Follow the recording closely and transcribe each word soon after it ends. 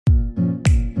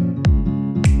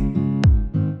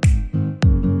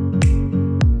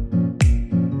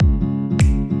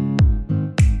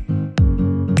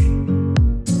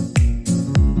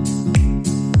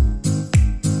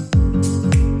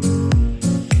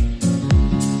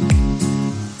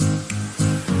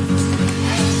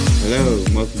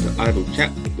Idle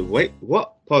Chat, the Wait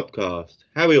What podcast.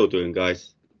 How are we all doing,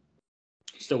 guys?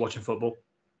 Still watching football.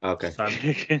 Okay.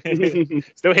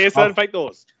 Still here, selling fake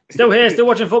doors. Still here, still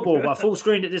watching football, but full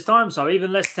screen at this time, so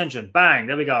even less tension. Bang,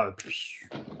 there we go.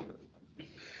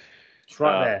 It's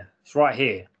right there. It's right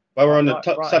here. While we're on the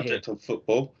Right subject of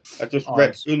football, I just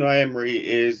read Unai Emery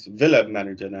is Villa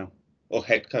manager now, or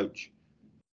head coach.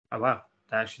 Oh, wow.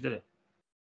 They actually did it.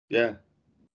 Yeah.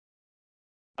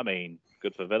 I mean,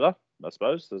 good for Villa, I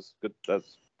suppose. That's good.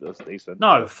 That's decent.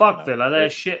 No, fuck Villa. They're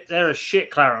shit. They're a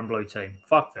shit claret and blue team.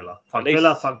 Fuck Villa. Fuck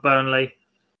Villa. Fuck Burnley.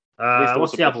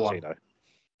 What's the other one?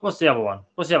 What's the other one?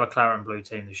 What's the other claret and blue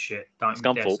team? This shit.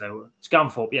 Scunthorpe.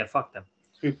 Scunthorpe. Yeah, fuck them.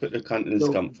 Who put the cunt in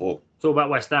Scunthorpe? It's all about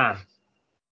West Ham.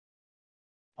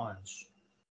 Irons.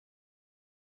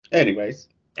 Anyways,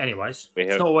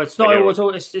 it's what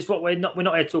we're not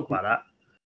here to talk about that.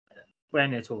 We're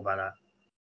here to talk about that.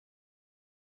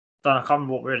 I can't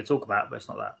remember what we're here to talk about, but it's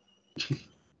not that.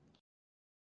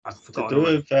 I forgot. To do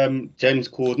with James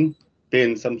Corden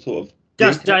being some sort of.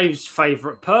 That's Dave's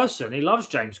favourite person. He loves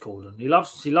James Corden. He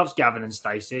loves Gavin and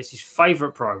Stacey. It's his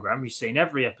favourite programme. He's seen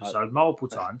every episode multiple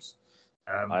times.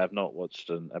 I have not watched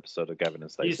an episode of Gavin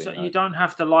and Stacey. You don't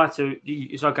have to lie to.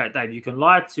 It's okay, Dave. You can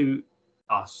lie to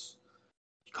us.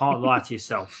 You can't lie to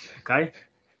yourself. Okay.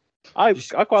 I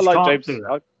quite like James.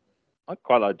 I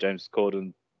quite like James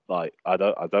Corden. Like I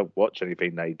don't watch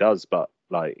anything that he does, but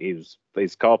like his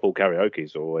carpool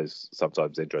karaoke's are always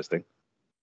sometimes interesting.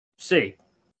 See,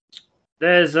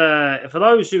 there's for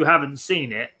those who haven't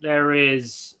seen it, there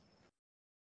is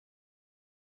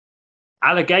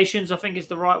allegations, I think is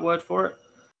the right word for it.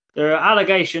 There are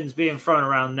allegations being thrown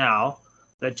around now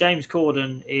that James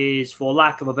Corden is, for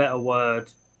lack of a better word,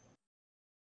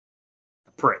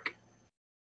 a prick.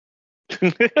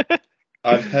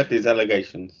 I've heard these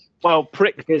allegations. Well,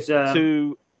 prick because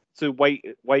to wait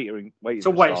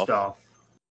staff.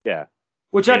 Yeah.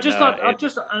 Which I'd just like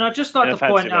to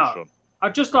point out.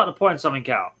 I'd just like to point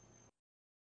something out.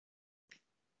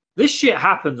 This shit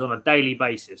happens on a daily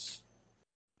basis.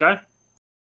 Okay?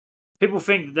 People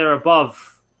think that they're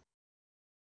above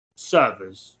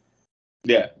servers.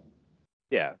 Yeah.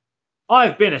 Yeah.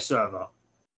 I've been a server.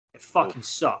 It fucking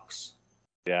sucks.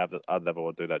 Yeah, I'd never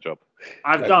want to do that job.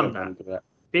 I've done that.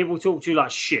 People talk to you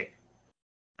like shit.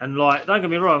 And like, don't get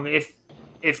me wrong, if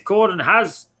Corden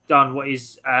has done what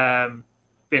he's been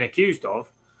accused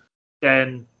of,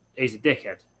 then he's a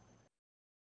dickhead.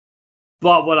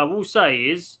 But what I will say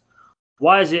is,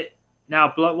 why is it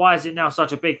now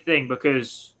such a big thing?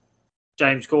 Because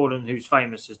James Corden, who's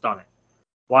famous, has done it.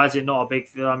 Why is it not a big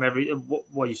thing?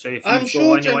 What you say? If you I'm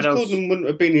sure James Corden wouldn't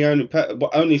have been the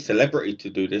only celebrity to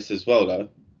do this as well, though.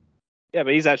 Yeah,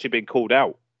 but he's actually been called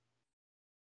out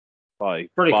by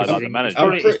the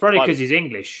manager. It's probably because he's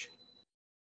English.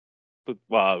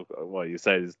 Well, what you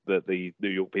say is that the New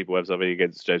York people have something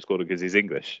against James Corden because he's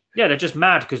English. Yeah, they're just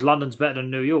mad because London's better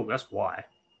than New York. That's why.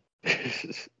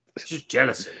 It's just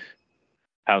jealousy.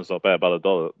 Pound's not better by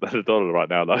the dollar right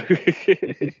now, though.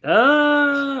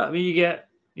 I mean, you get.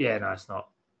 Yeah, no, it's not.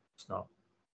 It's not.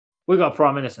 We've got a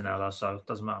prime minister now, though, so it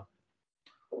doesn't matter.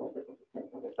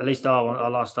 At least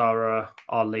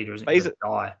our leader isn't going to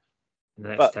die in the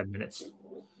next 10 minutes.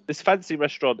 This fancy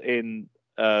restaurant in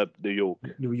New York.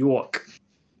 New York.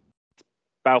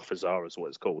 Balthazar is what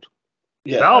it's called.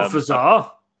 Yeah.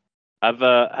 Balthazar? Have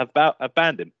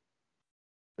banned him.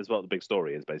 Is what the big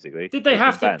story is, basically. Did they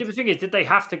have to? The thing is, did they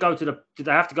have to go to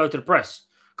the press?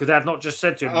 Because they have not just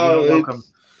said to him, "You're not welcome."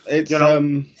 It's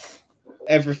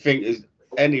everything is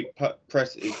any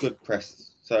press is good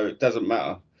press, so it doesn't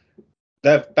matter.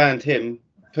 They've banned him,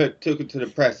 took it to the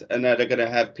press, and now they're going to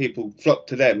have people flock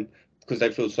to them because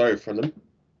they feel sorry for them.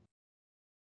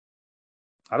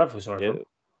 I don't feel sorry for them.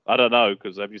 I don't know,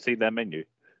 because have you seen their menu?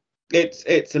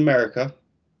 It's America.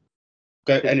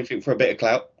 Go anything for a bit of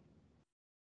clout.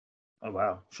 Oh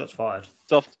wow! Shots fired.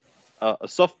 A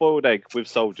soft-boiled egg with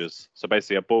soldiers. So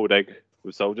basically, a boiled egg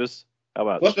with soldiers. How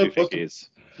much do you think it is?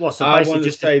 What? So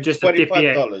basically, just a dippy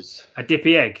egg. A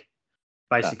dippy egg,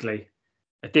 basically.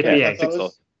 A dippy egg.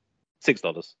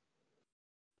 $6.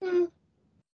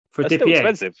 For a dippy still egg.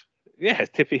 Expensive. Yeah,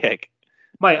 dippy egg.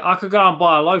 Mate, I could go and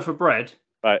buy a loaf of bread.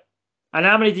 Right. And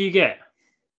how many do you get?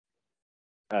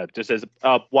 Just says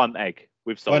one egg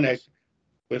with soldiers. One egg.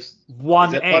 With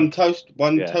one egg.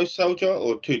 One toast soldier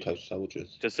or two toast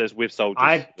soldiers? Just says with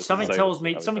soldiers. Something tells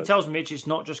me it's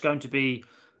not just going to be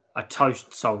a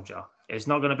toast soldier. It's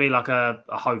not going to be like a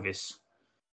Hovis.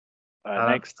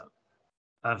 Next.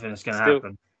 I don't think that's going to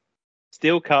happen.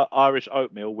 Steel cut Irish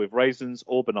oatmeal with raisins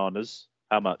or bananas.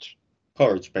 How much?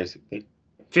 Porridge, basically.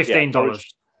 $15.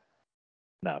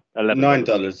 No, $11.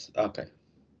 $9. Okay.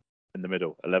 in the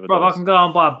middle. $11. Bro, I can go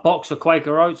and buy a box of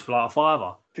Quaker Oats for like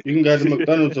 $5. You can go to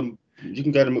McDonald's and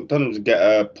get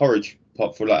a porridge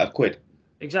pot for like £1.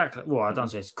 Exactly. Well, I don't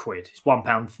say it's quid. It's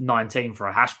 £1.19 for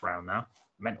a hash brown now.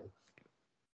 Mental.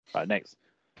 Right, next.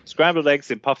 Scrambled eggs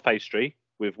in puff pastry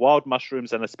with wild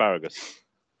mushrooms and asparagus.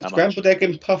 Scrambled egg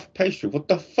and puff pastry. What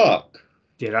the fuck?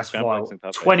 Yeah, that's vile.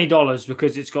 $20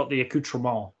 because it's got the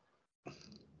accoutrement.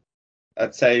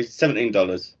 I'd say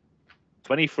 $17.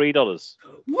 $23.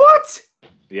 What?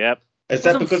 Yep. Is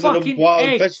that because of the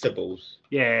wild vegetables?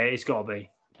 Yeah, it's got to be.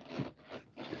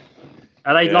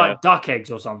 Are they like duck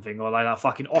eggs or something? Or are they like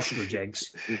fucking ostrich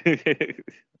eggs? The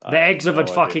eggs of a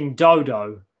fucking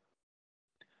dodo.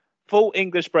 Full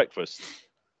English breakfast.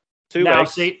 Two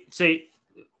eggs. See.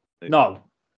 No.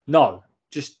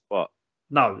 Just what?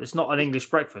 No, it's not an English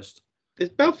breakfast. Is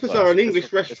Balthazar an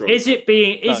English restaurant? Is it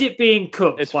being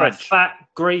cooked by French. fat,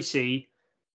 greasy?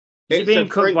 Is it being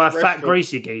cooked by a fat,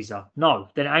 greasy geezer? No,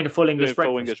 then it ain't a full English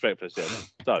breakfast. Full English breakfast, yeah.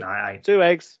 So, no, it ain't.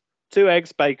 2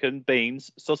 eggs, bacon,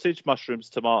 beans, sausage, mushrooms,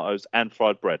 tomatoes, and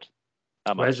fried bread.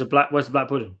 Where's the black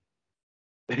pudding?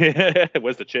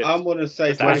 Where's the chips? I'm gonna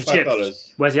say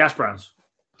 $25. Where's the hash browns?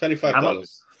 $25. I'm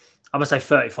gonna say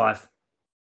 $35.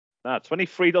 Nah,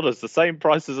 $23, the same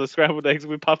price as a scrambled eggs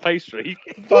with puff pastry.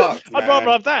 Fuck, I'd rather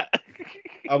have that.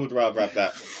 I would rather have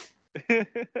that.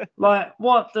 Like,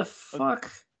 what the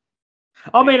fuck?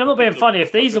 I mean, I'm not being funny.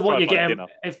 If these are what you're getting,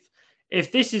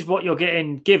 if this is what you're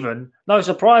getting given, no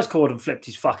surprise Corden flipped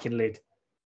his fucking lid.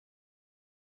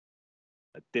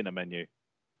 A dinner menu.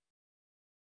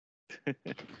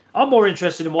 I'm more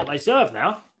interested in what they serve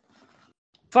now.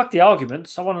 Fuck the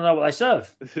arguments. I want to know what they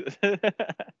serve.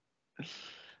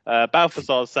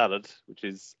 Balthazar salad, which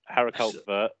is haricot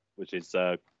vert, which is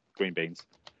green beans,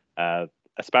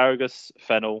 asparagus,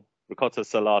 fennel, ricotta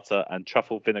salata, and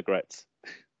truffle vinaigrette.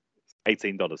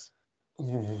 $18.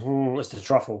 Ooh, it's the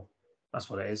truffle. That's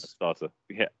what it is. Starter,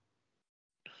 yeah.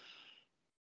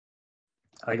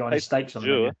 They got any steaks on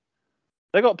them?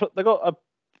 They got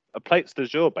a plates du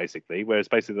jour basically, where it's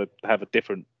basically they have a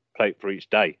different plate for each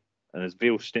day. And there's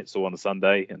veal schnitzel on a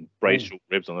Sunday and braised short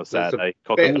ribs on a Saturday.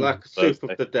 A bit like soup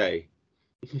of the day.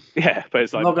 Yeah, but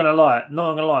it's like... I'm not gonna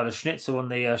lie. The schnitzel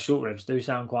and the short ribs do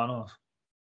sound quite nice.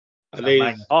 Are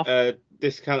these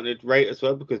discounted rate as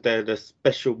well because they're the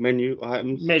special menu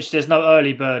items? Mitch, there's no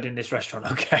early bird in this restaurant,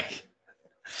 okay?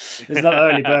 There's no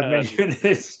early bird menu in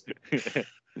this.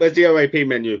 Where's the OAP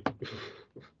menu?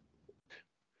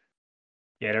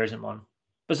 Yeah, there isn't one.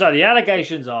 But so the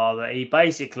allegations are that he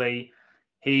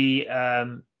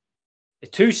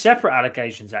two separate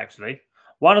allegations actually.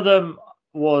 One of them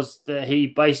was that he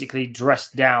basically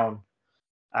dressed down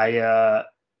a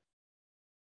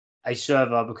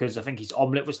server because I think his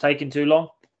omelette was taking too long,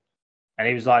 and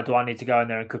he was like, "Do I need to go in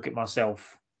there and cook it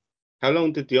myself?" How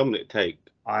long did the omelette take?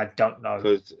 I don't know,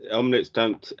 because omelets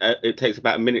don't. It takes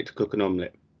about a minute to cook an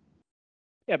omelette.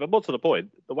 Yeah, but more to the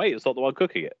point, the waiter's not the one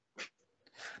cooking it.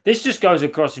 This just goes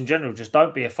across in general. Just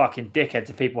don't be a fucking dickhead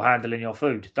to people handling your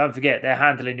food. Don't forget they're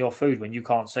handling your food when you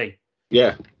can't see.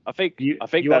 Yeah, I think you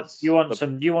want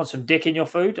some dick in your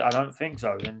food. I don't think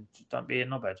so. Then don't be a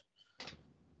knobhead.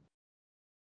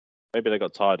 Maybe they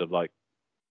got tired of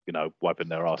wiping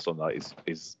their ass on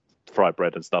his fried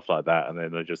bread and stuff like that, and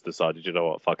then they just decided, you know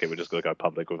what, fuck it, we're just gonna go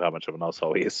public with how much of an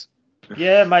asshole he is.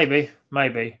 Yeah, maybe.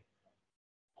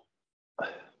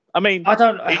 I mean,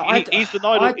 he's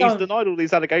denied all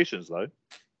these allegations, though.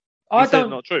 It's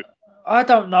not true. I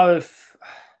don't know if.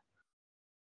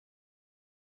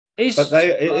 But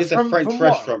it is a French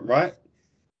restaurant, right?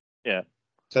 Yeah.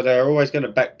 So they're always going to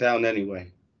back down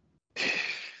anyway.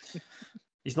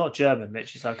 He's not German,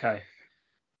 Mitch. It's okay.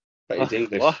 But he's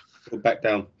English. What? He'll back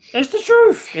down. It's the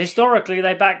truth. Historically,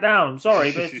 they back down.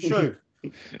 Sorry, but it's the truth.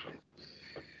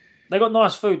 They got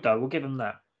nice food, though. We'll give them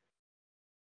that.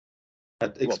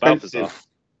 Expensive.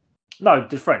 No,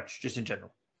 the French, just in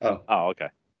general. Oh, okay.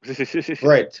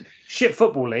 Bread. Shit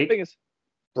football league.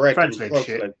 Bread. French league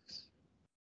shit.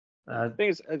 Thing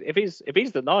is, if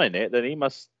he's denying it, then he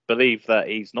must believe that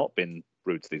he's not been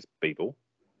rude to these people.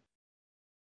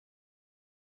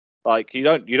 Like you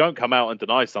don't come out and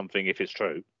deny something if it's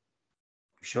true.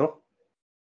 Sure.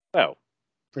 Well,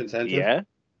 Prince Andrew. Yeah.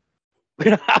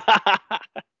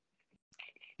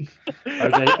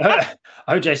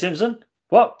 OJ Simpson.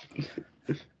 What?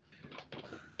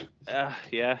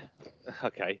 Yeah.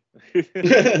 Okay.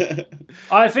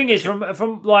 I think it's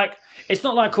from like it's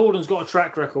not like Corden's got a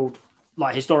track record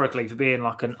like historically for being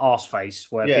like an arse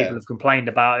face where people have complained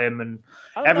about him and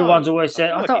everyone's always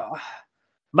said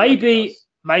maybe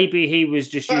he was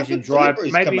just using dry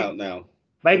come out now.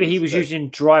 Maybe he was using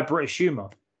dry British humour.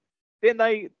 Didn't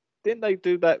they didn't they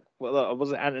do that? Well,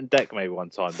 was it Ant and Dec maybe one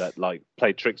time that like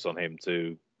played tricks on him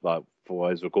to like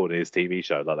for his recording his TV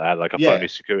show? Like they had like a phony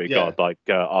security guard like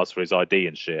ask for his ID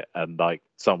and shit, and like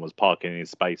someone was parking in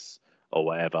his space or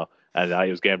whatever, and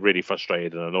he was getting really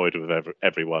frustrated and annoyed with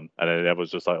everyone, and then everyone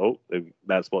was just like, oh,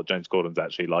 that's what James Corden's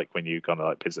actually like when you kind of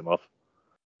like piss him off,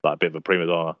 like a bit of a prima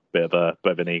donna, bit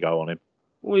of an ego on him.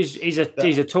 Well, he's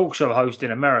a talk show host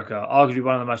in America, arguably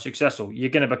one of the most successful. You're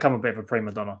going to become a bit of a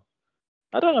prima donna.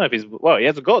 I don't know if he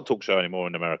hasn't got a talk show anymore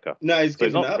in America. No, he's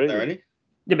giving it up there, isn't he?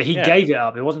 Yeah, but he gave it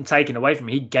up. It wasn't taken away from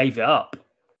him. He gave it up.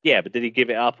 Yeah, but did he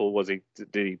give it up, or did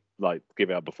he like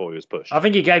give it up before he was pushed? I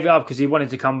think he gave it up because he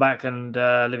wanted to come back and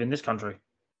live in this country.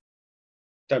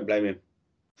 Don't blame him.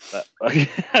 He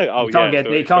can't get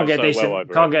a decent meal.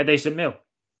 Can't get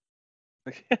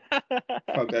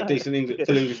a decent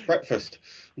full English breakfast.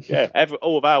 Yeah,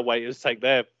 all of our waiters take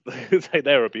their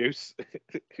abuse.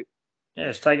 Yeah,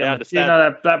 it's taken. You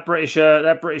know that British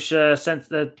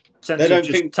censorship.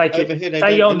 Just take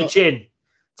it on the chin.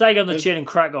 Take it on the chin and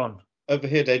crack on. Over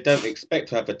here, they don't expect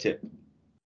to have a tip.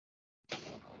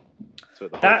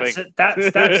 That's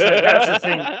the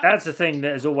thing. That's the thing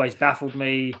that has always baffled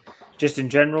me, just in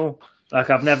general. Like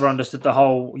I've never understood the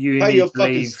whole. Pay your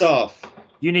fucking staff.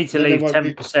 You need to leave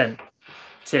 10%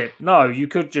 tip. No, you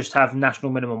could just have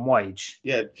national minimum wage.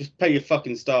 Yeah, just pay your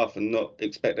fucking staff and not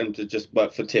expect them to just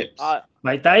work for tips.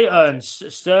 Mate,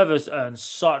 servers earn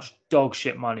such dog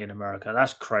shit money in America.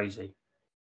 That's crazy.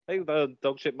 They earn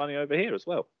dog shit money over here as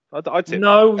well. I tip.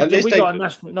 No, we got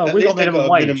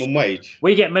minimum wage.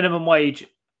 We get minimum wage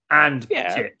and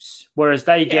tips, whereas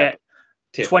they get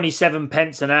 27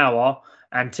 pence an hour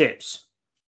and tips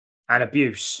and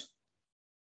abuse.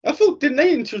 I thought, didn't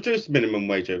they introduce minimum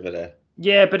wage over there?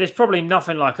 Yeah, but it's probably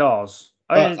nothing like ours.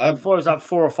 Before it was like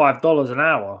 $4 or $5 an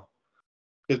hour.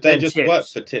 Because they just work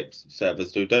for tips,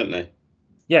 servers do, don't they?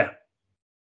 Yeah.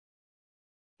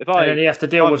 And then you have to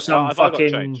deal with some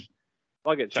fucking. If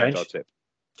I get change, I'll tip.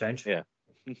 Change? Yeah.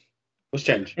 What's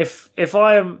change? If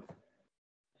I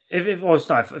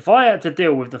had to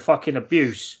deal with the fucking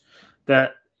abuse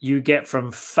that you get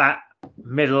from fat,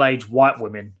 middle-aged white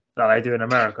women that they do in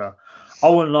America, I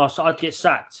wouldn't last. I'd get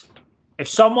sacked. If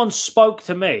someone spoke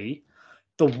to me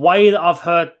the way that I've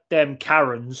heard them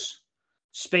Karens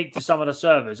speak to some of the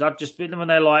servers, I'd just be when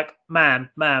they're like, ma'am,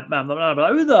 like,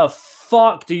 who the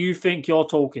fuck do you think you're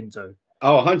talking to?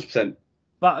 Oh, 100%.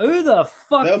 But who the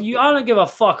fuck I don't give a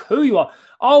fuck who you are.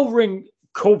 I'll ring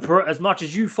corporate as much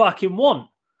as you fucking want.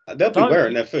 They'll be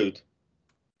wearing their food.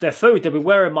 They'll be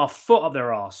wearing my foot up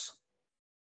their ass.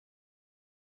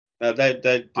 No,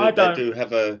 they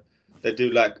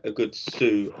do like a good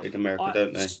sue in America,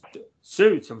 don't they?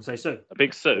 Sue, someone say sue. A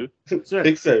big sue.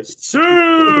 Big sue.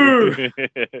 Sue.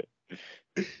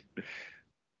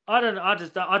 I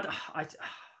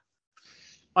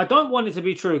don't want it to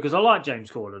be true because I like James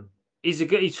Corden. He's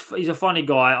a funny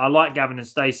guy. I like Gavin and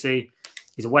Stacey.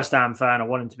 He's a West Ham fan. I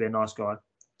want him to be a nice guy.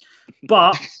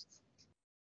 But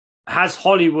has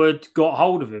Hollywood got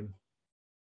hold of him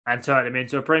and turned him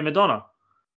into a prima donna?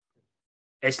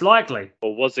 It's likely.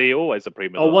 Or was he always a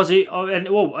prima donna? Or was he? And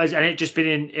it just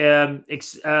been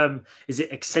is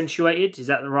it accentuated? Is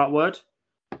that the right word?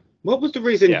 What was the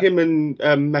reason him and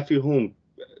Matthew Horn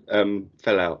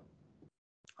fell out?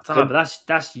 I don't know, but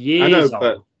that's years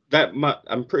old. But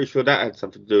I'm pretty sure that had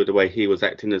something to do with the way he was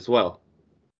acting as well.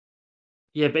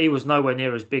 Yeah, but he was nowhere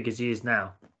near as big as he is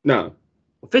now. No.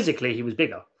 Well, physically, he was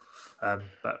bigger.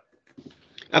 But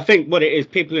I think what it is,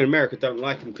 people in America don't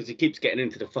like him because he keeps getting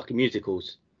into the fucking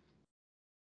musicals.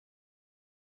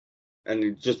 And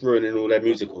he's just ruining all their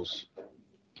musicals.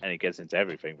 And he gets into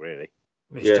everything, really.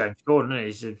 It's James Corden,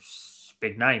 isn't it? He's a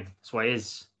big name. That's what he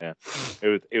is. Yeah.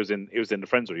 It was in the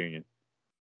Friends reunion.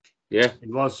 Yeah. He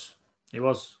was.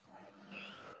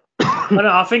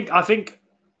 I think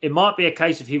it might be a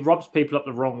case if he robs people up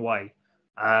the wrong way.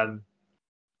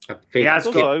 He has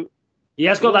got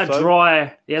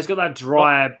that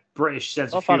dry British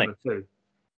sense of humour too.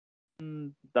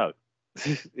 No.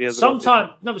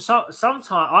 Sometimes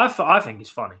I think it's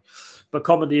funny, but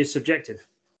comedy is subjective.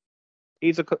 He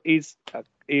had a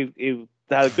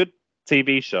good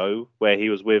TV show where he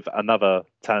was with another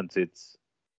talented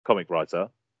comic writer.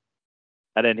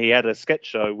 And then he had a sketch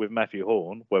show with Matthew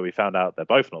Horn where we found out they're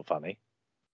both not funny.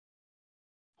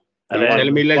 And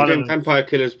telling me Legend Vampire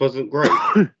Killers wasn't great.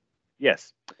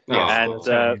 Yes. Oh, and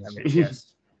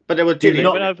yes. But there were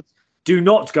titties. Do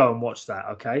not go and watch that,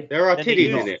 okay? There are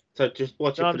titties in it, so just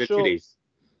watch it for the titties.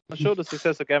 I'm sure the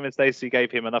success of Gavin Stacey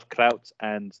gave him enough clout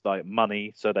and like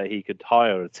money so that he could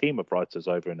hire a team of writers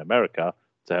over in America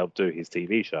to help do his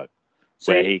TV show,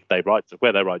 where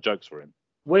they write jokes for him.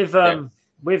 With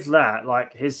with that,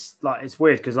 like it's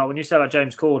weird because like when you say like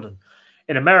James Corden,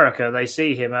 in America they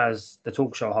see him as the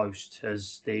talk show host,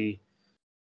 as the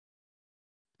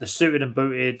suited and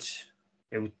booted.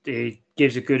 He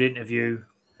gives a good interview.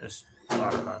 I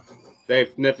don't know.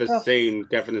 They've never seen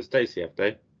Gavin and Stacey, have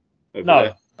they?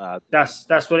 No, that's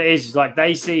what it is. Like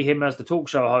they see him as the talk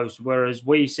show host, whereas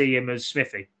we see him as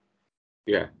Smithy.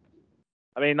 Yeah.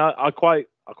 I mean, I quite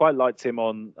liked him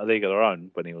on A League of Their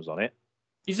Own when he was on it.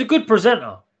 He's a good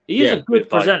presenter. He is a good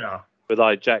presenter. With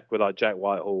Jack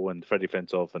Whitehall and Freddie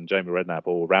Flintoff and Jamie Redknapp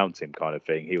all around him, kind of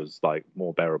thing. He was like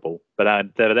more bearable.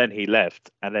 But then he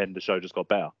left, and then the show just got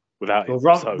better without him.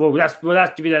 That's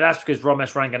because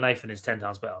Ramesh Ranganathan is 10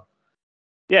 times better.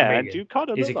 Yeah, and you kind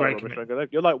of look like Ramesh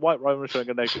Ranganathan. You're like white Ramesh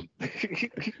Ranganathan.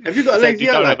 Have you got a lazy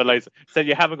eye? Said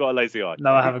you haven't got a lazy eye.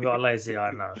 No, I haven't got a lazy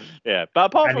eye. No. Yeah, but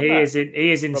apart from that,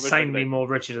 he is insanely more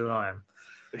richer than I am.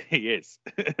 He is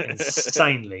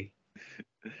insanely.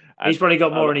 He's probably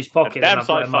got more in his pocket than I've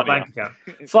got in my bank account.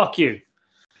 Fuck you.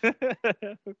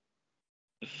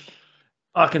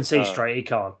 I can see straight. He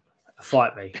can't.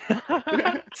 Fight me.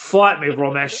 Fight me,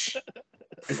 Ramesh.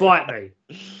 Fight me.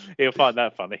 He'll find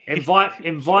that funny. Invite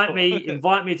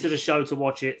me to the show to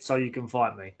watch it so you can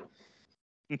fight me.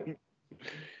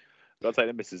 Gotta take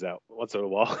the missus out once in a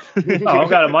while. No, I'm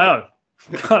going on my own.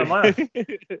 You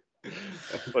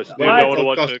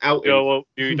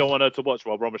don't want her to watch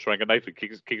while Ramesh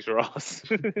Ranganathan kicks your ass.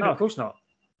 No, of course not.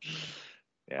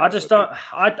 Yeah, I just don't.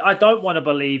 I don't want to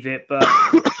believe it, but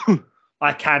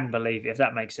I can believe it, if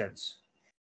that makes sense.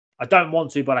 I don't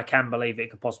want to, but I can believe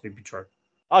it could possibly be true.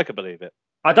 I can believe it.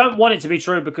 I don't want it to be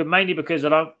true because I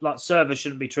don't like servers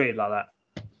shouldn't be treated like that.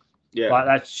 Yeah, like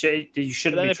that. You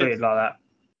shouldn't be treated like that.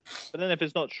 But then, if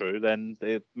it's not true, then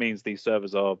it means these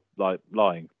servers are like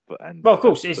lying. Well, of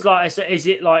course, is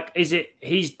it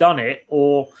he's done it,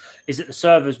 or is it the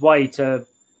server's way to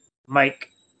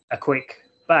make a quick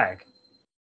bag?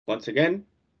 Once again,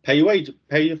 pay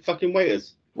your fucking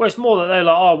waiters. Well, it's more that they're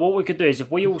like, oh, what we could do is if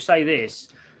we all say this,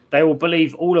 they will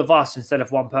believe all of us instead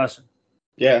of one person.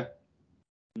 Yeah.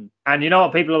 And you know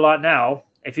what people are like now?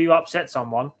 If you upset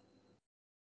someone,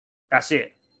 that's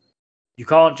it. You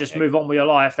can't just move on with your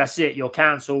life. That's it. You're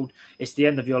cancelled. It's the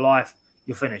end of your life.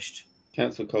 You're finished.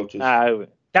 Cancel culture. No,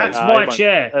 that's my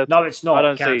chair. No, it's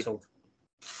not cancelled.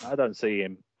 I don't see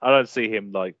him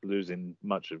like losing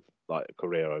much of like a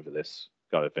career over this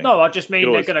kind of thing. No, I just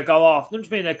mean they're going to go after. I just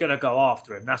mean they're going to go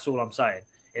after him. That's all I'm saying.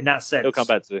 In that sense, he'll come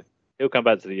back to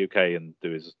the UK and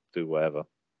do whatever.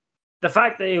 The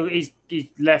fact that he's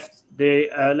left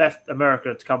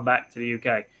America to come back to the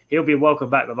UK, he'll be welcomed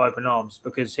back with open arms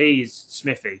because he's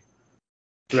Smithy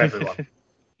to everyone.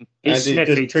 He's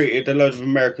just treated a load of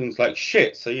Americans like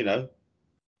shit, so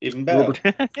even better.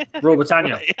 Rule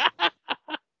Britannia.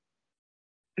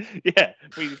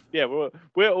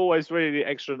 We're always really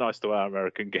extra nice to our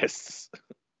American guests.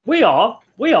 We are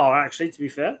actually, to be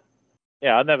fair.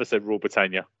 Yeah, I never said Rule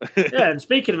Britannia. Yeah, and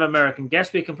speaking of American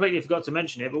guests, we completely forgot to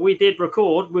mention it, but we did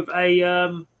record with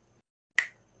a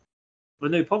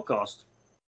new podcast.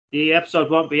 The episode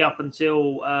won't be up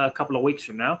until a couple of weeks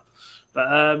from now,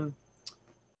 but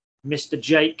Mr.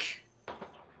 Jake,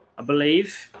 I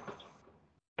believe.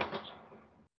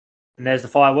 And there's the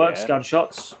fireworks,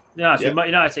 gunshots. Yeah,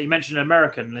 so you mentioned an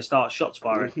American and they start shots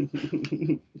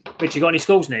firing. But you got any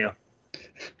schools near you?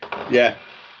 Yeah.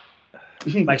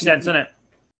 Makes sense, doesn't it?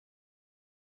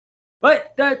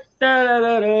 But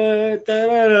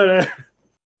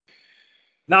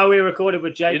no, we recorded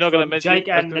with Jake. You're not going to mention Jake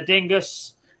and the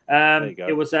Dingus.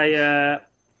 It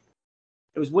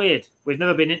was weird. We've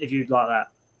never been interviewed like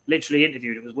that. Literally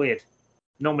interviewed. It was weird.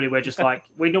 Normally we're just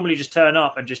we normally just turn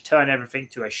up and just turn everything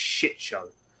to a shit show.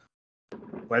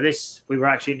 Where we were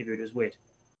actually interviewed. It was weird.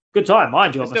 Good time. I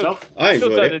enjoyed myself. I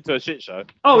enjoyed it. Into a shit show.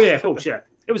 Oh yeah, of course, yeah.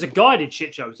 It was a guided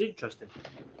shit show. It was interesting.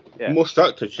 Yeah. More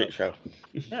structured shit show.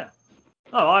 Yeah.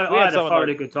 Oh, I had a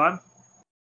thoroughly good time.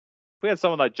 If we had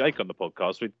someone like Jake on the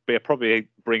podcast, we'd probably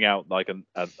bring out like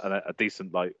a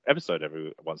decent like episode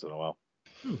every once in a while.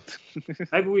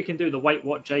 Maybe we can do the Wait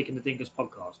What Jake and the Dingus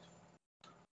podcast.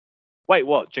 Wait,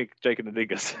 what? Jake and the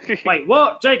Dingus. Wait,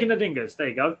 what? Jake and the Dingus. There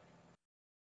you go.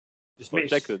 Just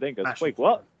Jake and the Dingus. Wait,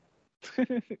 what?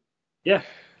 Yeah.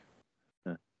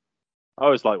 I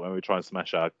always like when we try and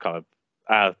smash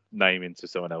our name into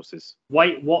someone else's.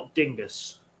 Wait, what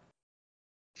Dingus?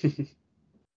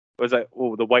 Was that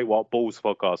the Wait What Balls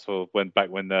podcast for when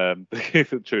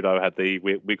Trudeau had the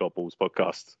We Got Balls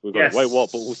podcast? We got Wait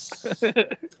What Balls.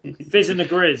 Fizz and the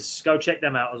Grizz. Go check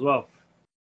them out as well.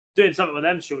 Doing something with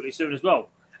them soon as well.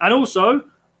 And also,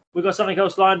 we've got something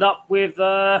else lined up with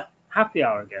Happy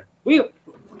Hour again. We're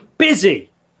busy.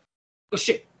 Oh,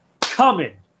 shit,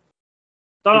 coming.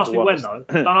 Don't ask me People when want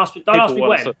though. Don't ask me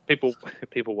when.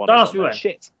 People want Don't us ask me on when. that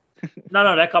shit.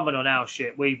 No, they're coming on our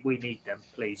shit. We need them,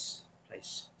 please.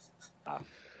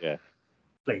 Yeah.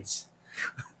 Please.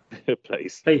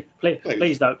 Please.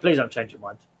 Please don't change your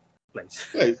mind. Please.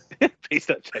 Please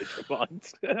don't change your mind.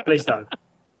 Please don't.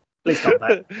 Please come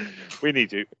back. We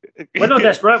need you. We're not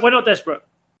desperate.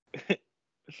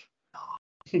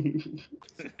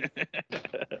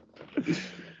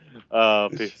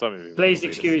 Please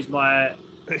excuse my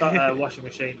washing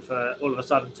machine for all of a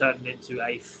sudden turning into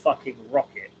a fucking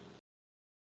rocket.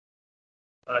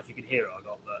 I don't know if you can hear it or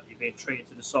not, but you're being treated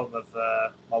to the song of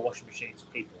my washing machine's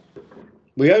people.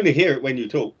 We only hear it when you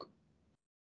talk.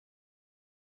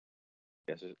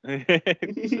 Yes. Shut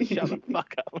the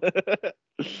fuck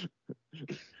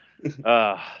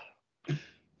up.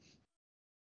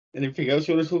 Anything else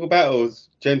you want to talk about, or is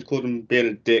James Corden being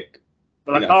a dick?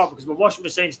 But I can't because my washing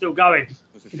machine's still going.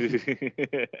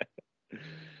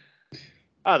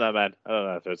 I don't know, man. I don't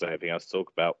know if there's anything else to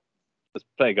talk about. There's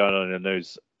plenty going on in the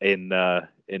news in the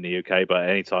UK, but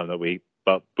anytime that we're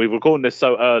recording this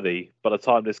so early, by the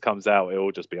time this comes out, it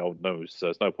will just be old news. So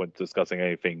there's no point discussing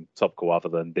anything topical other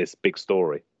than this big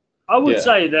story. I would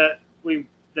say that he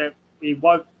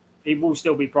will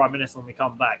still be Prime Minister when we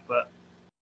come back, but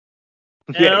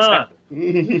exactly.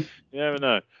 You never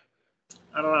know.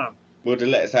 I don't know. Would have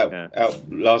let us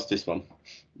outlast this one.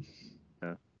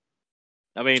 Yeah.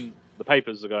 I mean, the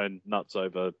papers are going nuts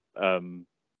over the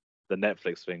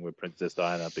Netflix thing with Princess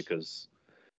Diana because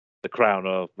The Crown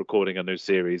are recording a new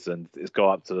series, and it's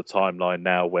got up to the timeline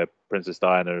now where Princess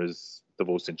Diana is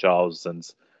divorcing Charles, and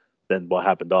then what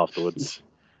happened afterwards,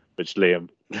 which Liam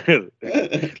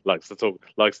likes to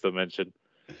mention.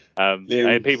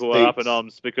 And people are up in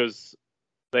arms because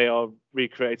they are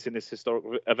recreating this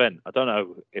historic event. I don't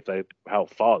know how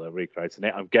far they're recreating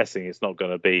it. I'm guessing it's not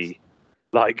going to be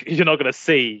like you're not going to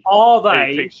see. Are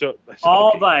they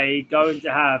going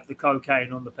to have the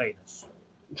cocaine on the penis?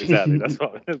 Exactly. That's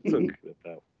what I'm talking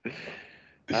about.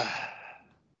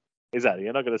 Exactly.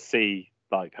 You're not going to see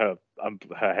like her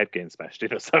head getting smashed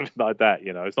in or something like that.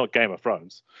 You know, it's not Game of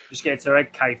Thrones. Just gets her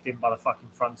head caved in by the fucking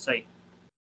front seat.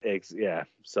 Yeah.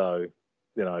 So,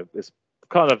 you know, it's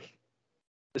kind of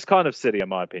silly in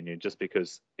my opinion, just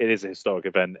because it is a historic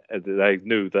event. They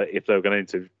knew that if they were going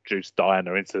to introduce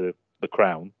Diana into the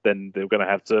crown, then they were going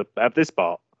to have this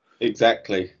part.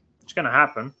 Exactly. It's going to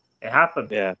happen. It happened.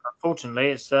 Yeah. Unfortunately,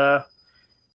 it's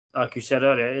like you said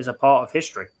earlier, it is a part of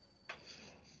history.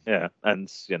 Yeah,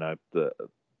 and you know, I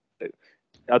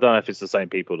don't know if it's the same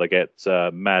people that get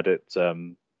mad at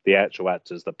the actual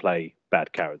actors that play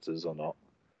bad characters or not.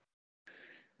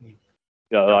 You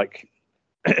know, like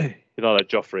like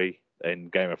Joffrey in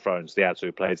Game of Thrones, the actor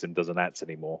who plays him doesn't act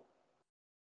anymore.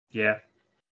 Yeah.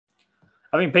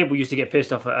 I mean, people used to get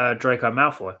pissed off at Draco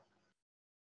Malfoy.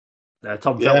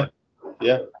 Tom Felton.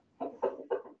 Yeah.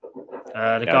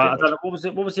 The guy, I don't know, what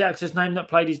was the actor's name that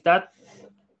played his dad?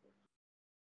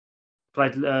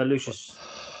 Played Lucius.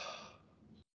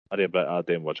 I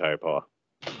didn't watch Harry Potter.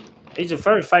 He's a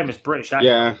very famous British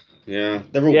actor. Yeah.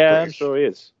 They're all British. I'm sure he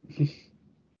is.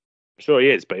 Sure he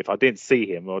is, but if I didn't see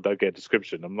him or don't get a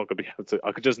description, I'm not going to be able to.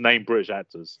 I could just name British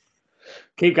actors.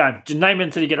 Keep going. Just name it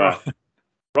until you get it right.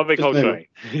 Robbie Coltrane.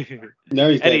 No,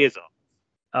 he's Eddie Izzard.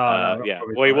 Oh, no, yeah.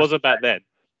 Well, he wasn't back then.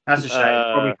 That's a shame.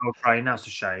 Robbie Coltrane. That's a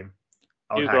shame.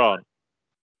 Hugh Grant.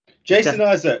 Jason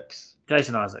Isaacs. It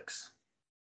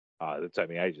took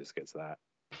me ages to get to that.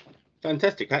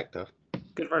 Fantastic actor.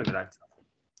 Good, very good actor.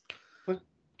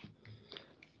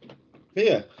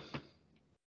 Yeah.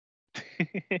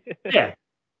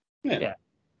 Yeah.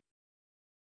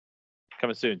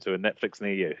 Coming soon to a Netflix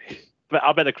near you. But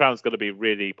I bet The Crown's going to be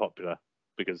really popular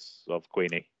because of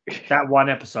Queenie. That one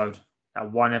episode is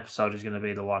going to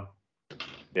be the one.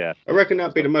 Yeah. I reckon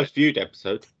that'd be the most viewed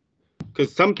episode.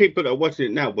 Because some people that are watching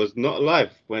it now was not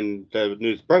alive when the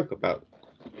news broke about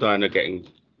Diana getting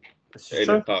in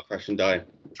a car crash and dying.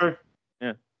 True.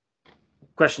 Yeah.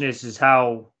 Question is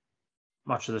how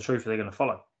much of the truth are they going to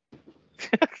follow?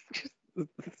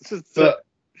 But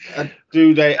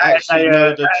do they actually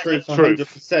know the truth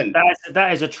 100%?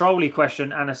 That is a trolley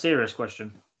question and a serious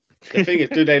question. The thing is,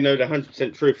 do they know the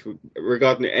 100% truth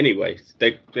regarding it anyway?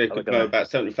 They could know about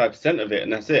 75% of it,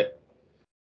 and that's it.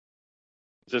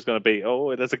 It's just going to be,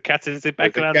 there's a cat in the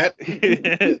background.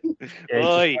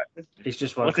 Oi, he's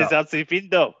just woke what up. Is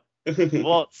haciendo?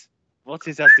 What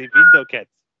is haciendo, cat?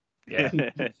 Yeah,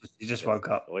 he just woke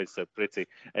up. Oh, it's so pretty.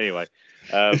 Anyway.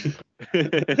 You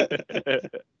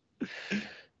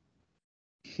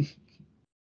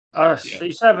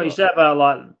said about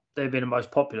like they've been the most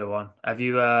popular one. Have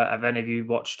any of you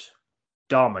watched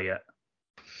Dharma yet?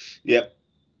 Yep.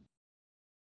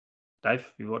 Dave,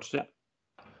 you watched it?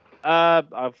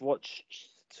 I've watched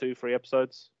 2-3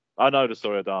 episodes. I know the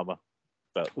story of Dharma.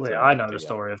 But, Well, I know the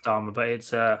story of Dharma, but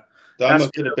it's Dharma that's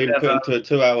could have been bit put of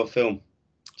into a 2-hour film.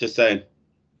 Just saying.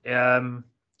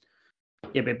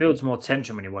 Yeah, but it builds more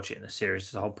tension when you watch it in the series.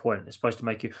 That's the whole point. It's supposed to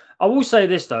make you. I will say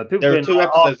this though, people There are being 2 like,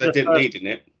 episodes after they the didn't first- need in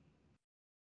it.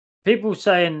 People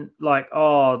saying like,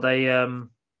 oh,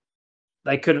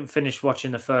 they couldn't finish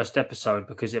watching the first episode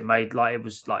because it made it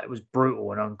was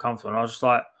brutal and uncomfortable. And I was just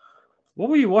like, what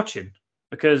were you watching?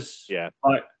 Because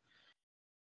like,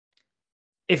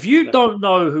 if you don't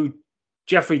know who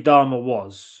Jeffrey Dahmer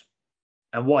was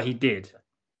and what he did,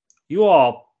 you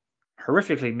are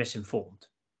horrifically misinformed.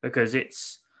 Because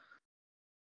it's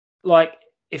like,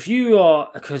 if you are,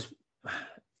 because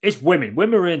it's women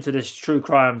are into this true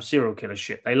crime serial killer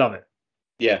shit. They love it.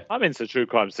 Yeah, I'm into true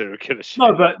crime serial killer shit.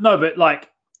 No, but like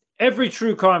every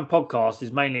true crime podcast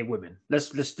is mainly women. Let's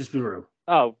be real.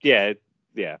 Oh yeah.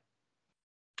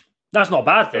 That's not a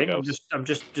bad thing. Girls. I'm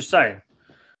just saying.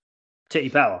 Titty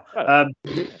power. Oh.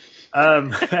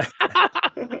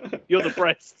 You're the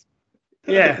breast.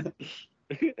 Yeah.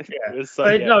 We're so,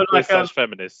 But no, we're like, such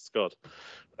feminists. God.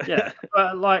 Yeah,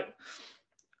 but like,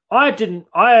 I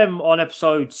am on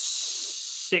episode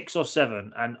 6 or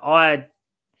 7, and I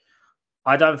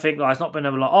don't think it's not been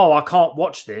able to, oh, I can't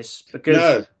watch this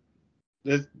because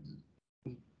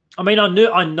I mean,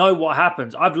 I know what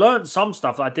happens. I've learned some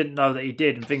stuff that I didn't know that he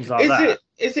did and things like that.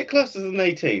 Is it classed as an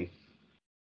 18?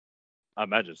 I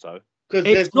imagine so. Because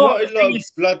there's not a lot of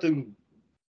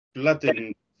blood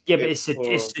and yeah, but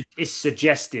it's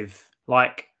suggestive.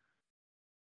 Like,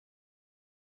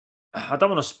 I don't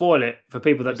want to spoil it for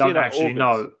people that don't actually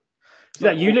know.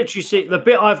 Yeah, you literally see the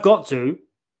bit I've got to.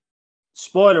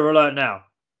 Spoiler alert now.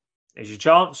 Here's your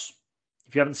chance.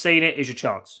 If you haven't seen it, here's your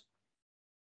chance.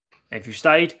 If you've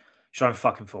stayed, you're on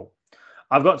fucking full.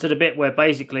 I've got to the bit where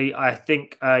basically I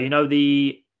think you know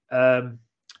the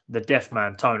deaf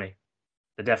man, Tony,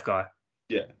 the deaf guy.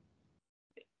 Yeah.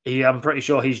 I'm pretty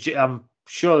sure I'm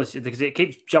sure this, because it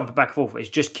keeps jumping back and forth. It's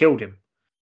just killed him,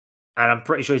 and I'm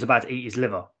pretty sure he's about to eat his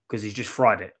liver because he's just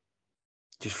fried it.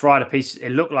 Just fried a piece. It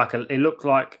looked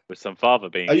like with some fava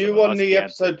beans. Are you on the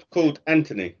episode called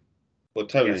Anthony or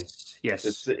Tony? Yes.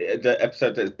 It's the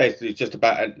episode that's basically just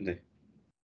about Anthony.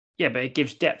 Yeah, but it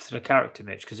gives depth to the character,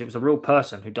 Mitch, because it was a real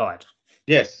person who died.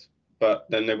 Yes, but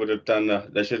then they would have done.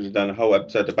 They should have done a whole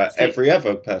episode about every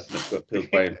other person that got killed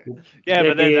by him. Yeah,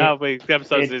 but then how many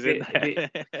episodes is in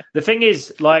there? The thing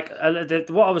is, like,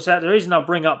 what I was saying, the reason I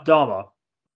bring up Dharma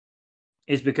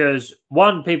is because,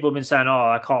 one, people have been saying, oh,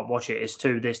 I can't watch it. It's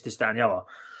too this, that, and the other.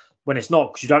 When it's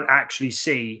not, because you don't actually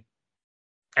see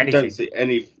anything. You don't see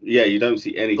any. Yeah, you don't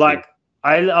see anything. Like,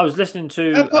 I was listening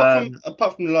to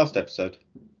apart from the last episode.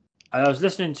 I was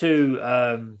listening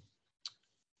to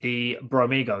the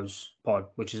Bromigos pod,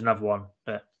 which is another one.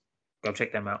 Go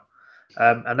check them out.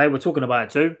 And they were talking about it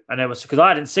too. And there was, because I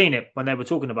hadn't seen it when they were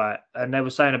talking about it, and they were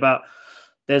saying about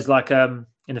there's like in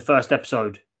the first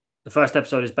episode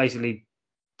is basically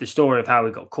the story of how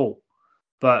he got caught,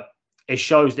 but it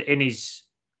shows that in his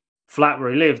flat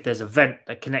where he lived, there's a vent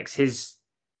that connects his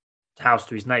house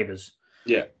to his neighbours.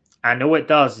 Yeah, and all it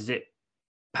does is it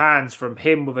pans from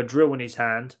him with a drill in his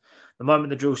hand. The moment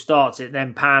the drill starts, it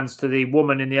then pans to the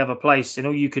woman in the other place, and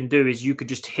all you can do is you could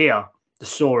just hear the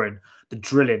sawing, the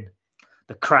drilling,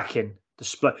 the cracking, the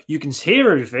split. You can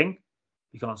hear everything,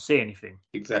 you can't see anything.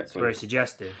 Exactly. It's very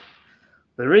suggestive.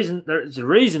 The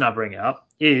reason I bring it up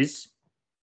is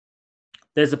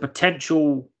there's a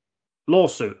potential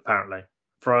lawsuit apparently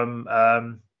from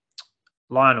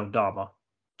Lionel Dahmer,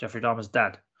 Jeffrey Dahmer's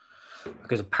dad,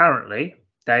 because apparently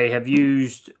they have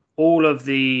used all of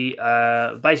the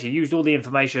basically used all the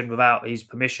information without his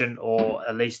permission, or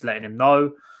at least letting him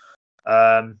know.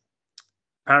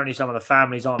 Apparently some of the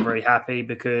families aren't very happy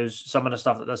because some of the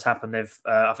stuff that does happen,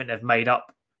 I think they've made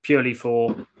up purely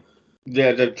for.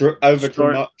 Yeah, they've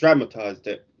dramatized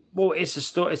it. Well, it's a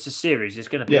story. It's a series. It's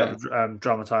going to be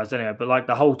dramatized anyway. But like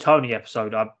the whole Tony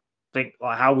episode, I think,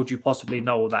 like, how would you possibly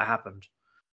know all that happened?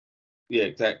 Yeah,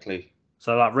 exactly.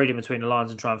 So like reading between the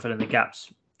lines and try and fill in the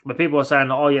gaps. But people are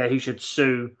saying, oh yeah, he should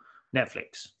sue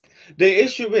Netflix. The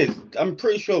issue is, I'm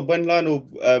pretty sure when Lionel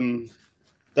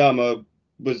Dahmer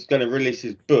was going to release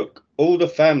his book, all the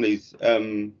families,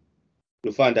 you'll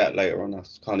find out later on. I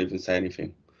can't even say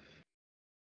anything.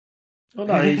 Oh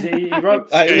no, he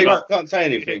wrote. I can't say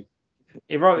anything.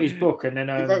 He wrote his book, and then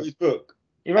he wrote his book.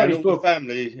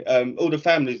 All the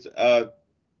families are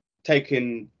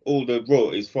taking all the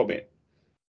royalties from it.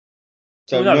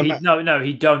 So no,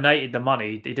 he donated the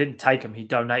money. He didn't take them. He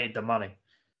donated the money.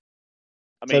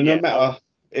 I So mean, no yeah, matter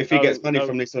if he gets money no.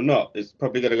 from this or not, it's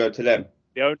probably going to go to them.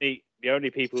 The only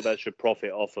people that should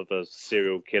profit off of a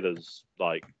serial killer's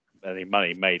like any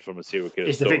money made from a serial killer's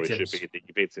It's the story victims. should be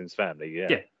the victim's family. Yeah.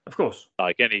 Yeah, of course.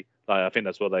 Like I think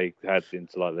that's what they had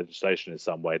into like legislation in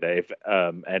some way. That if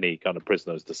any kind of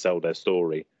prisoners to sell their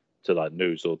story to like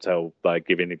news or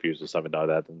give interviews or something like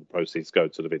that, and the proceeds go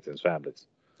to the victims' families.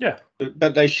 Yeah,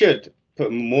 But they should put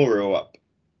a memorial up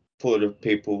for the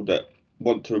people that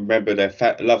want to remember their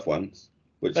loved ones.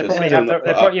 Which they are probably still have. not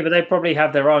put up. But they probably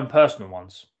have their own personal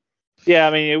ones. Yeah,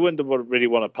 I mean, you wouldn't really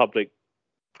want a public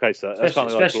case. That's kind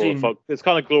of like it's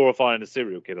kind of glorifying a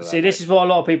serial killer. See, this is what a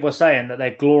lot of people are saying, that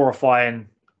they're glorifying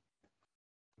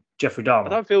Jeffrey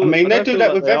Dahmer. They do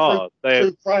that with every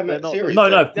true crime series. No,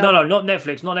 not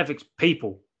Netflix. Not Netflix.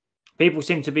 People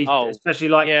seem to be, especially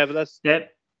like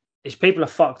it's people are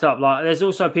fucked up. Like there's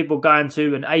also people going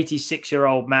to an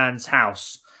 86-year-old man's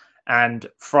house and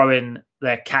throwing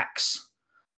their cacks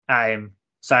at him,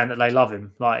 saying that they love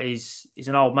him. Like he's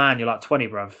an old man. You're like 20,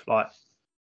 bruv. Like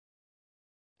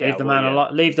leave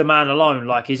the man alone.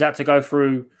 Like he's had to go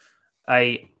through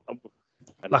a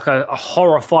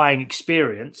horrifying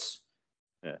experience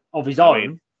of his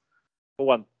own. For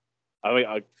one,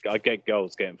 I get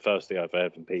girls getting thirsty over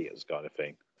Evan Peters kind of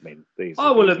thing. I mean,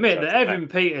 I will admit that Evan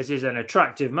Peters is an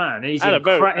attractive man. He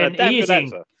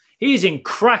is in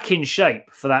cracking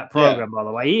shape for that program, by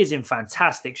the way. He is in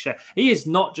fantastic shape. He is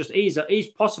not just he's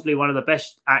possibly one of the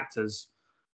best actors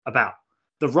about.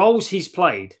 The roles he's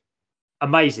played,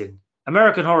 amazing.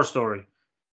 American Horror Story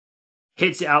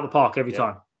hits it out the park every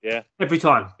time. Yeah, every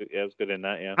time. Yeah, it was good in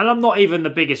that. Yeah, and I'm not even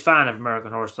the biggest fan of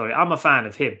American Horror Story. I'm a fan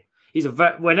of him. He's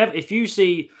if you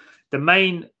see the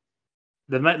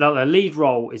lead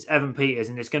role is Evan Peters,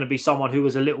 and it's going to be someone who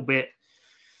was a little bit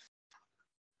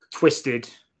twisted,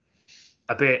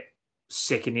 a bit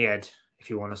sick in the head, if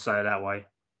you want to say it that way.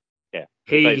 Yeah,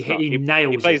 he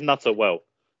nails. He plays Nutter well.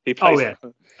 He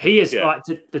is like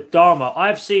the Dahmer.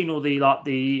 I've seen all the You're not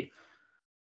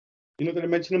going to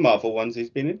mention the Marvel ones he's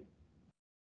been in?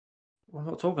 I'm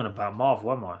not talking about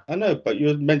Marvel, am I? I know, but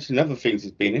you're mentioning other things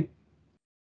he's been in.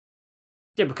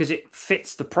 Yeah, because it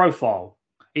fits the profile.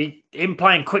 Him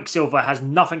playing Quicksilver has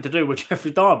nothing to do with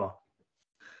Jeffrey Dahmer.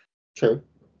 True.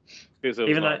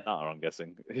 Even though Nutter, I'm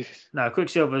guessing. No,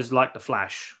 Quicksilver's like the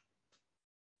Flash.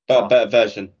 But a better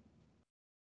version.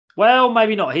 Well,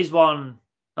 maybe not. His one's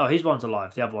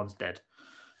alive. The other one's dead.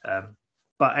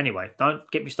 But anyway, don't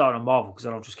get me started on Marvel because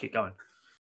then I'll just keep going.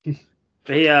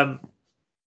 But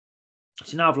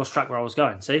so now I've lost track where I was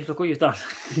going. See, look what you've done.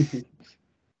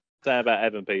 Say about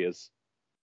Evan Peters.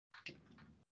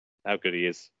 How good he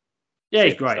is. Yeah,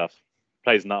 he's great. Stuff.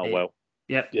 Plays Nutter well.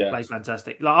 Yep, plays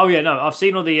fantastic. Like, I've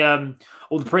seen all the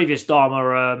previous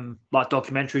Dahmer like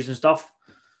documentaries and stuff.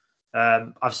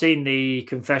 I've seen the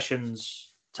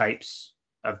confessions tapes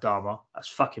of Dahmer. That's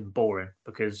fucking boring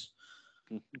because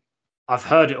I've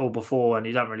heard it all before and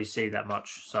you don't really see that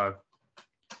much. So,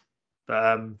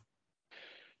 but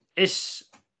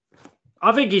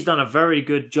I think he's done a very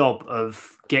good job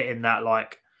of getting that,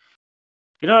 like,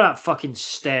 you know, that fucking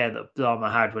stare that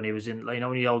Dahmer had when he was in, you know,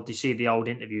 when you see the old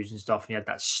interviews and stuff, and he had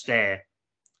that stare.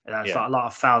 And that's like a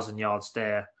 1,000-yard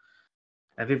stare.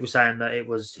 And people saying that it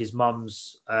was his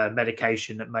mum's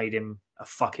medication that made him a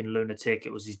fucking lunatic.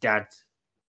 It was his dad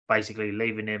basically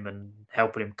leaving him and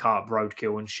helping him cut up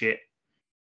roadkill and shit.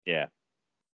 Yeah.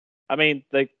 I mean,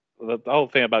 the whole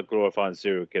thing about glorifying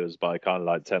serial killers by kind of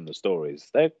like telling the stories,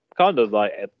 they're kind of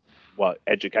like,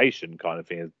 education kind of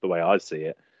thing is the way I see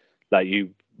it. That you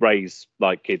raise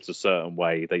like kids a certain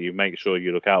way, that you make sure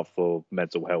you look out for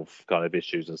mental health kind of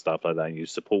issues and stuff like that, and you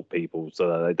support people so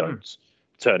that they don't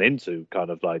turn into kind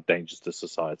of like dangers to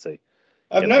society.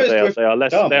 I've noticed they are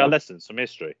lessons from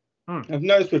history. I've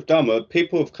noticed with Dahmer,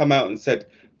 people have come out and said,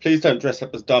 please don't dress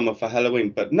up as Dahmer for Halloween,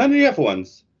 but none of the other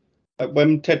ones. Like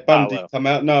when Ted Bundy come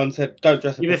out, no one said, don't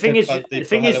dress up as Ted Bundy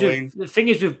for Halloween. The thing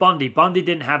is with Bundy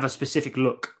didn't have a specific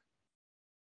look.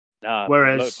 Nah,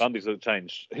 whereas Bundy's look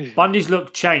changed. Bundy's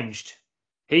look changed.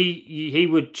 He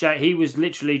was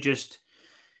literally just,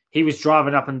 he was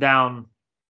driving up and down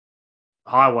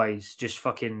highways, just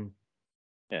fucking,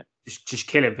 just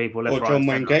killing people. Or John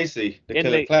Wayne Gacy, the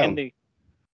killer clown.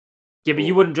 Yeah, but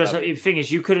you wouldn't dress up. The thing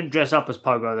is, you couldn't dress up as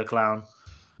Pogo the Clown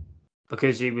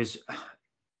because he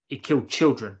killed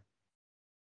children.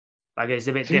 Like, it's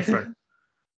a bit different.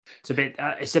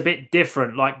 It's a bit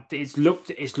different. Like, it's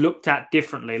looked at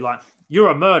differently. Like, you're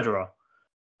a murderer.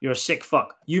 You're a sick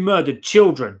fuck. You murdered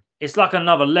children. It's like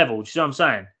another level. Do you see what I'm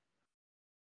saying?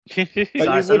 But you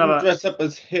wouldn't dress up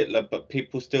as Hitler, but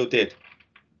people still did.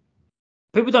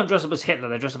 People don't dress up as Hitler.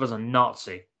 They dress up as a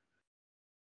Nazi.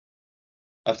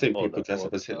 I've seen people dress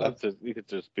up as Hitler. You could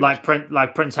just be like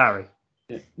Prince Harry.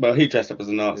 Yeah. Well, he dressed up as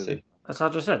a Nazi. That's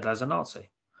what I just said. There's a Nazi.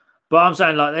 But I'm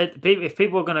saying, like, if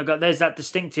people are going to go, there's that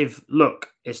distinctive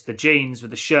look. It's the jeans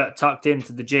with the shirt tucked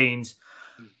into the jeans.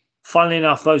 Funnily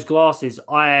enough, those glasses,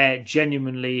 I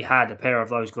genuinely had a pair of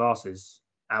those glasses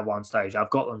at one stage. I've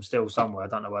got them still somewhere. I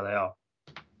don't know where they are.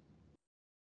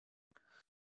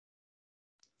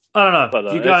 I don't know. But,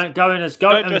 If you go in as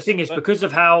go, and the thing is, because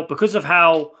of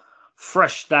how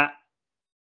fresh that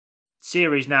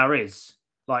series now is,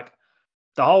 like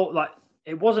the whole, like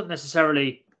it wasn't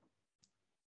necessarily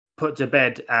put to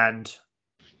bed and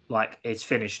like it's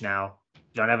finished now.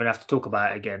 You don't ever have to talk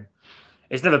about it again.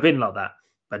 It's never been like that,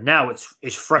 but now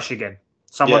it's fresh again.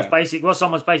 Someone's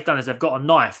done is they've got a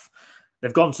knife,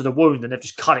 they've gone to the wound and they've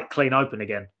just cut it clean open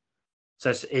again.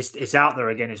 So it's out there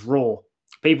again. It's raw.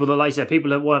 People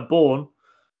that weren't born,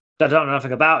 that don't know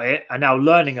nothing about it, are now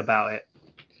learning about it.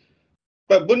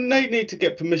 But wouldn't they need to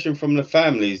get permission from the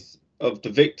families of the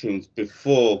victims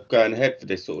before going ahead for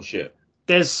this sort of shit?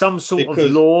 There's some sort of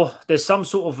law. There's some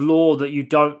sort of law that you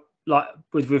don't like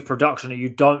with production that you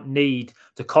don't need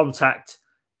to contact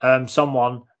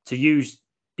someone to use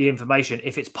the information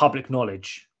if it's public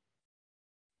knowledge.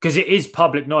 Because it is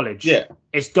public knowledge. Yeah.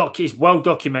 It's well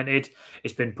documented.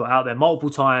 It's been put out there multiple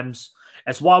times.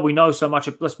 That's why we know so much.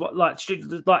 It's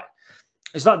like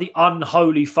the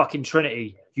unholy fucking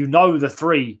trinity. You know the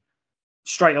three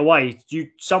straight away.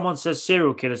 Someone says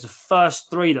serial killers, the first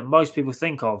three that most people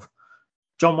think of: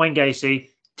 John Wayne Gacy,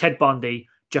 Ted Bundy,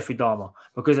 Jeffrey Dahmer.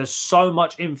 Because there's so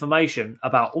much information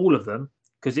about all of them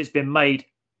because it's been made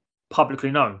publicly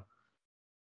known.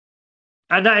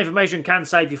 And that information can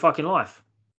save your fucking life.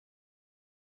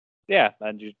 Yeah,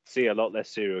 and you see a lot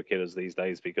less serial killers these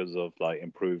days because of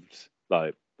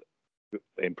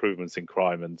improvements in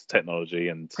crime and technology.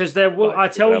 And because there will, I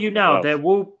tell you now,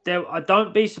 I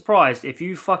don't be surprised if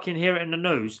you fucking hear it in the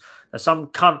news that some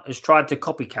cunt has tried to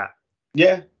copycat.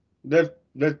 Yeah, there's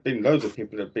been loads of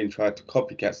people that have been trying to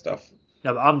copycat stuff.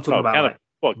 No, but I'm talking about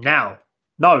now.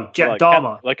 No,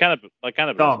 Dahmer. Like cannabis.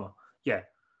 Dahmer. Yeah.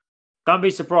 Don't be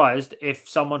surprised if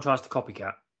someone tries to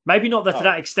copycat. Maybe not to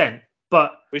that extent,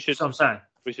 but we should. That's what I'm saying.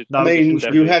 We should. No, I mean,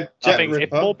 you had Jack Ripper.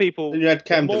 If more people, you had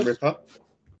Camden Ripper.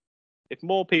 If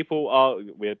more people are,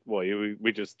 we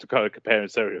just go comparing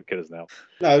serial killers now.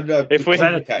 No. If we're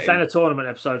saying a tournament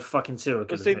episode, fucking serial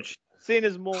killers. Seeing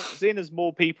as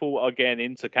more people are getting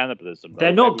into cannibalism,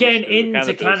 they're not getting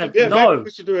into cannibalism. Yeah, no, we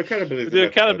should do a cannibalism. We'll do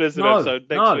a cannibalism episode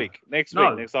next week. Next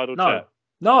Idle Chat.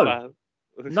 No.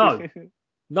 Because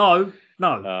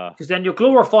then you're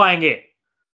glorifying it.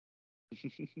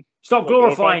 Stop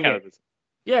glorifying it.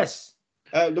 Yes.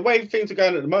 The way things are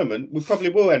going at the moment, we probably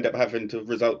will end up having to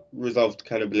resolve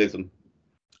cannibalism.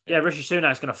 Yeah, Rishi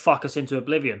Sunak's going to fuck us into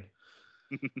oblivion.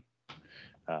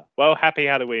 Well, happy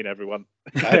Halloween, everyone.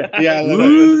 Yeah,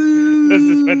 this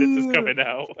is when it's just coming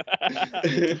out.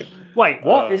 Wait,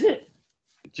 what is it?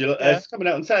 It's coming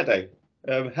out on Saturday.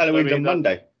 Halloween's on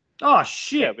Monday. Oh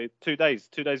shit! Yeah, 2 days.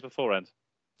 2 days beforehand.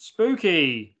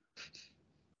 Spooky.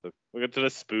 We're going to the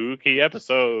spooky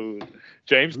episode.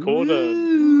 James Corden.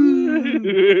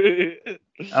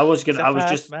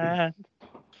 Man.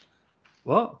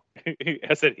 What?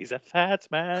 I said he's a fat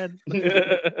man.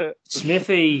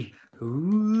 Smithy.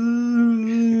 Ooh.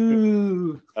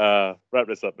 Wrap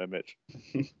this up, then, Mitch.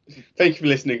 Thank you for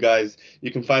listening, guys.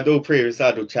 You can find all previous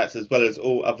Idle Chats as well as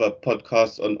all other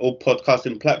podcasts on all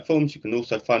podcasting platforms. You can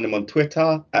also find them on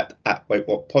Twitter at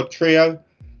WaitWhatPodTrio.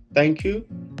 Thank you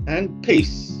and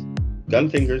peace. Gun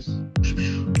fingers.